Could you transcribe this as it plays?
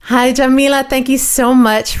Hi, Jamila. Thank you so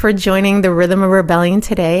much for joining the Rhythm of Rebellion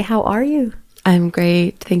today. How are you? I'm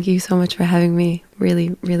great. Thank you so much for having me.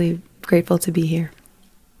 Really, really grateful to be here.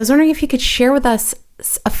 I was wondering if you could share with us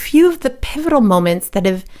a few of the pivotal moments that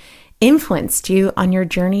have influenced you on your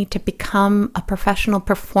journey to become a professional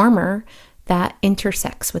performer that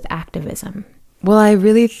intersects with activism. Well, I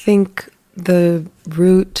really think the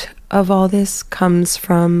root of all this comes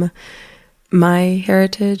from my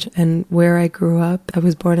heritage and where I grew up. I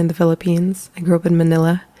was born in the Philippines. I grew up in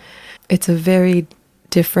Manila. It's a very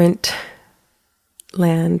different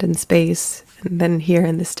land and space than here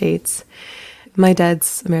in the States. My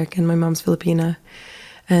dad's American, my mom's Filipina,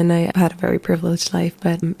 and I had a very privileged life.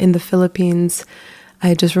 But in the Philippines,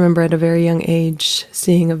 I just remember at a very young age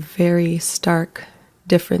seeing a very stark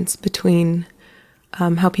difference between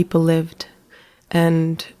how people lived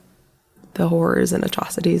and the horrors and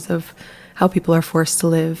atrocities of how people are forced to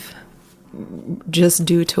live just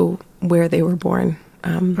due to where they were born.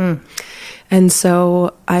 And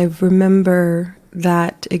so I remember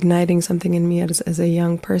that igniting something in me as a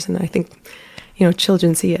young person. I think,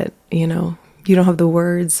 children see it, you don't have the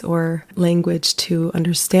words or language to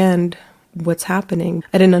understand what's happening.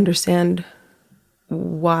 I didn't understand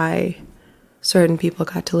why certain people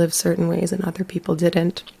got to live certain ways and other people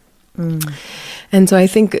didn't. And so I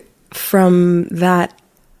think from that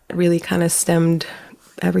really kind of stemmed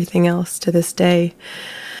everything else to this day.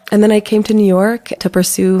 And then I came to New York to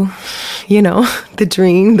pursue, the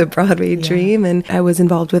dream, the Broadway dream. And I was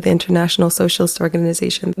involved with the International Socialist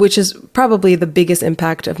Organization, which is probably the biggest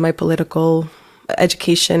impact of my political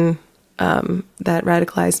education that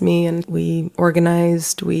radicalized me. And we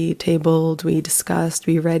organized, we tabled, we discussed,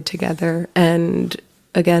 we read together. And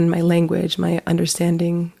again, my language, my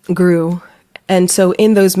understanding grew. And so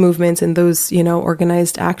in those movements, in those,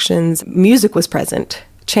 organized actions, music was present.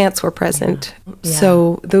 Chants were present. Yeah.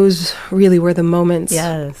 So those really were the moments,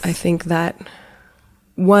 yes, I think that,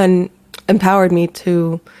 one, empowered me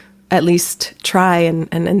to at least try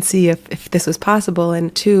and see if this was possible,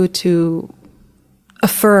 and two, to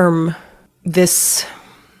affirm this,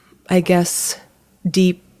 I guess,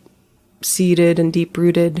 deep-seated and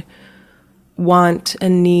deep-rooted want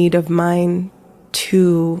and need of mine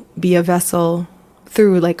to be a vessel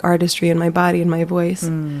through like artistry and my body and my voice.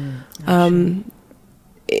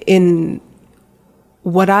 In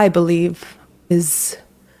what I believe is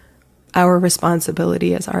our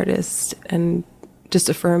responsibility as artists, and just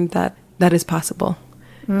affirm that that is possible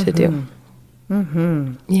to do.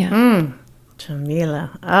 Yeah.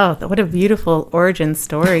 Jamila. Oh, what a beautiful origin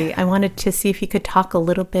story. I wanted to see if you could talk a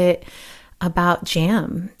little bit about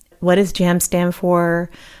JAM. What does JAM stand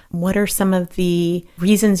for? What are some of the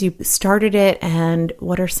reasons you started it? And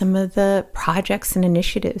what are some of the projects and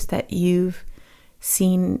initiatives that you've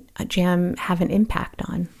seen JAM have an impact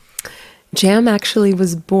on? JAM actually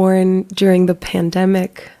was born during the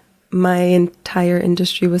pandemic. My entire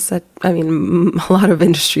industry was a lot of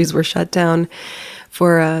industries were shut down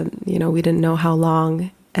for, we didn't know how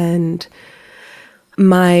long. And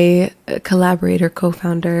my collaborator,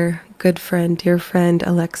 co-founder, good friend, dear friend,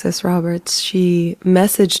 Alexis Roberts, she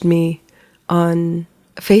messaged me on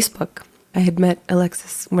Facebook. I had met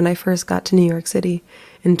Alexis when I first got to New York City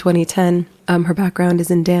in 2010. Her background is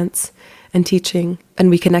in dance and teaching, and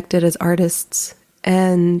we connected as artists.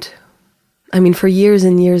 And for years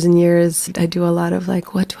and years and years, I do a lot of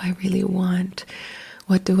what do I really want?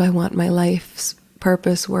 What do I want my life's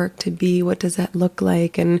purpose work to be? What does that look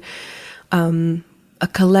like? And a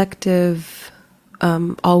collective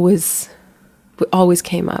always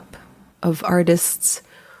came up of artists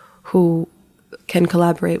who can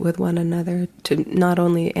collaborate with one another to not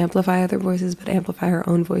only amplify other voices, but amplify our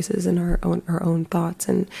own voices and our own thoughts,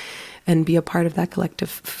 and be a part of that collective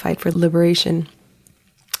fight for liberation.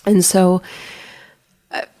 And so,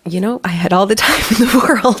 I had all the time in the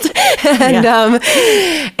world,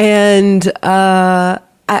 and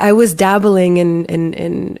I was dabbling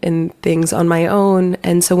in things on my own.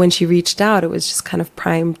 And so when she reached out, it was just kind of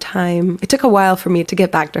prime time. It took a while for me to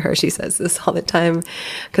get back to her. She says this all the time,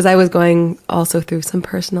 because I was going also through some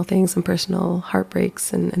personal things, some personal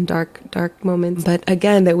heartbreaks and dark moments. But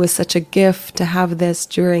again, it was such a gift to have this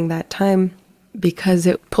during that time, because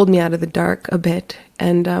it pulled me out of the dark a bit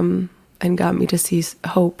and got me to see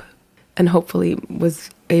hope, and hopefully was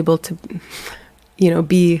able to,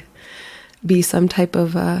 be some type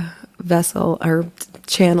of vessel or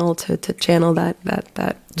channel to channel that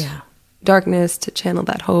darkness, to channel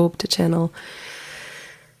that hope, to channel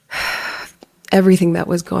everything that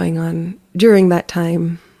was going on during that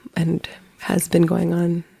time and has been going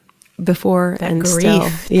on before, that and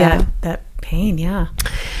grief, still, that pain, yeah.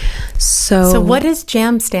 So what does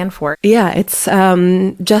JAM stand for? Yeah, it's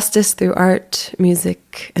justice through art,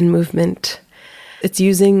 music, and movement. It's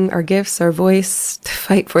using our gifts, our voice to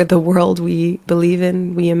fight for the world we believe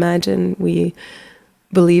in, we imagine, we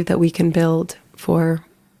believe that we can build for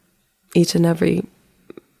each and every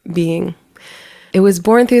being. It was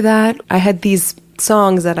born through that. I had these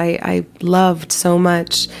songs that I loved so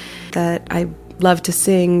much, that I loved to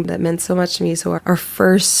sing, that meant so much to me. So our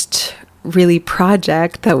first really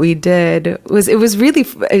project that we did was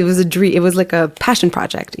a dream. It was like a passion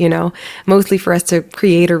project, mostly for us to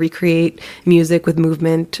create or recreate music with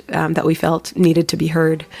movement that we felt needed to be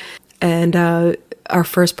heard. And our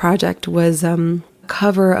first project was a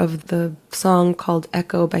cover of the song called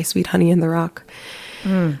Echo by Sweet Honey in the Rock,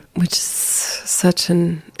 which is such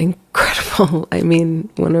an incredible,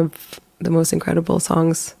 one of the most incredible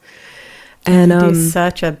songs. And you do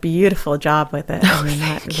such a beautiful job with it.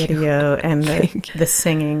 That video and the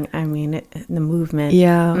singing, the movement.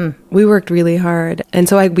 Yeah, we worked really hard. And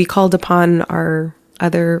so we called upon our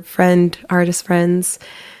other artist friends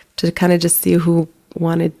to kind of just see who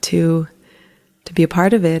wanted to be a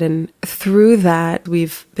part of it. And through that,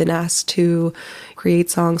 we've been asked to create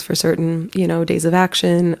songs for certain, days of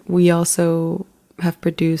action. We also have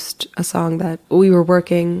produced a song that we were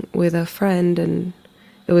working with a friend, and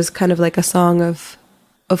it was kind of like a song of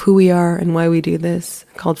who we are and why we do this,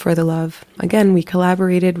 called For the Love. Again, we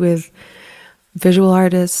collaborated with visual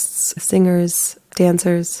artists, singers,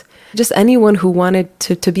 dancers, just anyone who wanted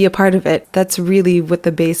to be a part of it. That's really what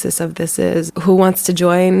the basis of this is. Who wants to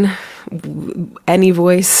join? Any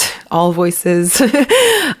voice, all voices.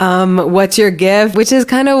 What's your gift? Which is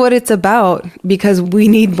kind of what it's about, because we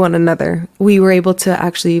need one another. We were able to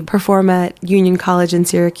actually perform at Union College in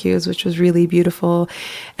Syracuse, which was really beautiful,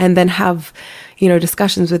 and then have,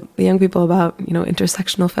 discussions with the young people about,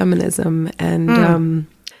 intersectional feminism. And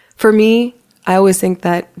for me, I always think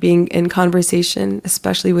that being in conversation,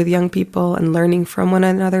 especially with young people, and learning from one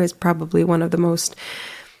another is probably one of the most,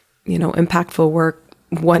 impactful work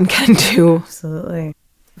one can do. Absolutely.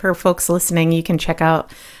 For folks listening, you can check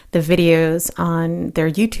out the videos on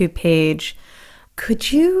their YouTube page.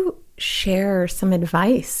 Could you share some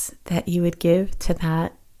advice that you would give to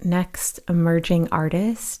that next emerging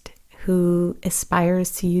artist who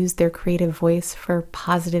aspires to use their creative voice for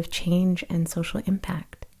positive change and social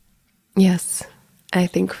impact? Yes, I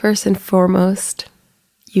think first and foremost,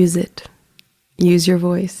 use it. Use your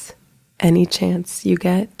voice any chance you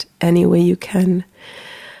get, any way you can.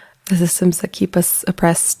 The systems that keep us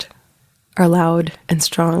oppressed are loud and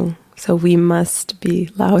strong, so we must be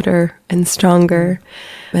louder and stronger.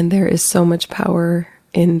 And there is so much power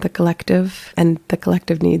in the collective, and the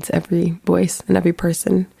collective needs every voice and every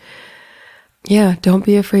person. Yeah, don't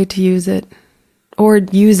be afraid to use it, or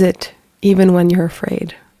use it even when you're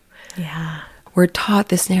afraid. Yeah. We're taught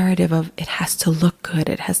this narrative of it has to look good,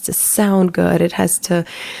 it has to sound good, it has to,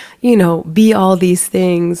 be all these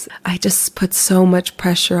things. I just put so much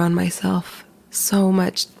pressure on myself, so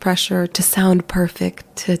much pressure to sound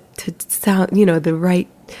perfect, to sound, the right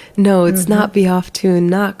notes, not be off tune,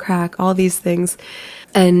 not crack, all these things.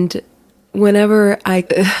 And whenever I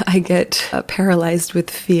get paralyzed with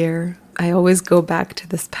fear, I always go back to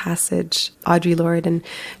this passage, Audre Lorde, and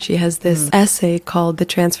she has this essay called The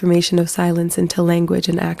Transformation of Silence into Language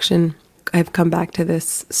and Action. I've come back to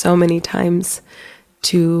this so many times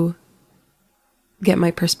to get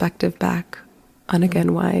my perspective back on,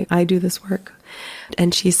 again, why I do this work.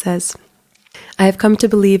 And she says, I have come to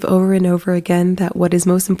believe over and over again that what is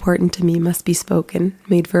most important to me must be spoken,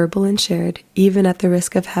 made verbal and shared, even at the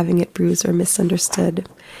risk of having it bruised or misunderstood.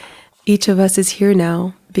 Each of us is here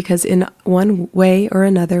now because in one way or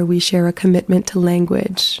another we share a commitment to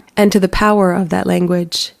language and to the power of that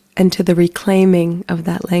language and to the reclaiming of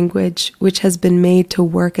that language which has been made to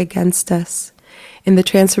work against us. In the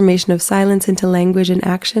transformation of silence into language and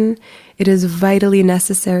action, it is vitally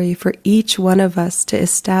necessary for each one of us to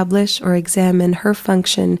establish or examine her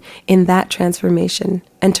function in that transformation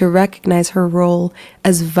and to recognize her role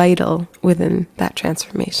as vital within that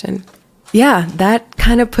transformation. Yeah, that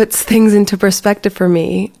kind of puts things into perspective for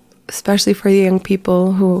me, especially for the young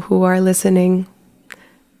people who are listening.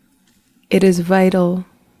 It is vital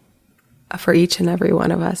for each and every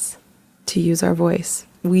one of us to use our voice.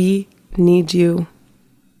 We need you.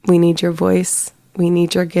 We need your voice. We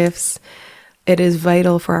need your gifts. It is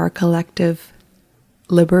vital for our collective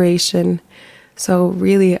liberation. So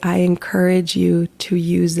really, I encourage you to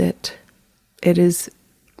use it. It is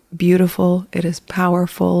beautiful. It is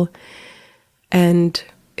powerful. And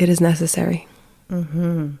it is necessary.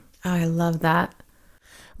 Mm-hmm. Oh, I love that.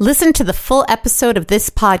 Listen to the full episode of this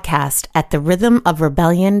podcast at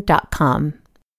therhythmofrebellion.com.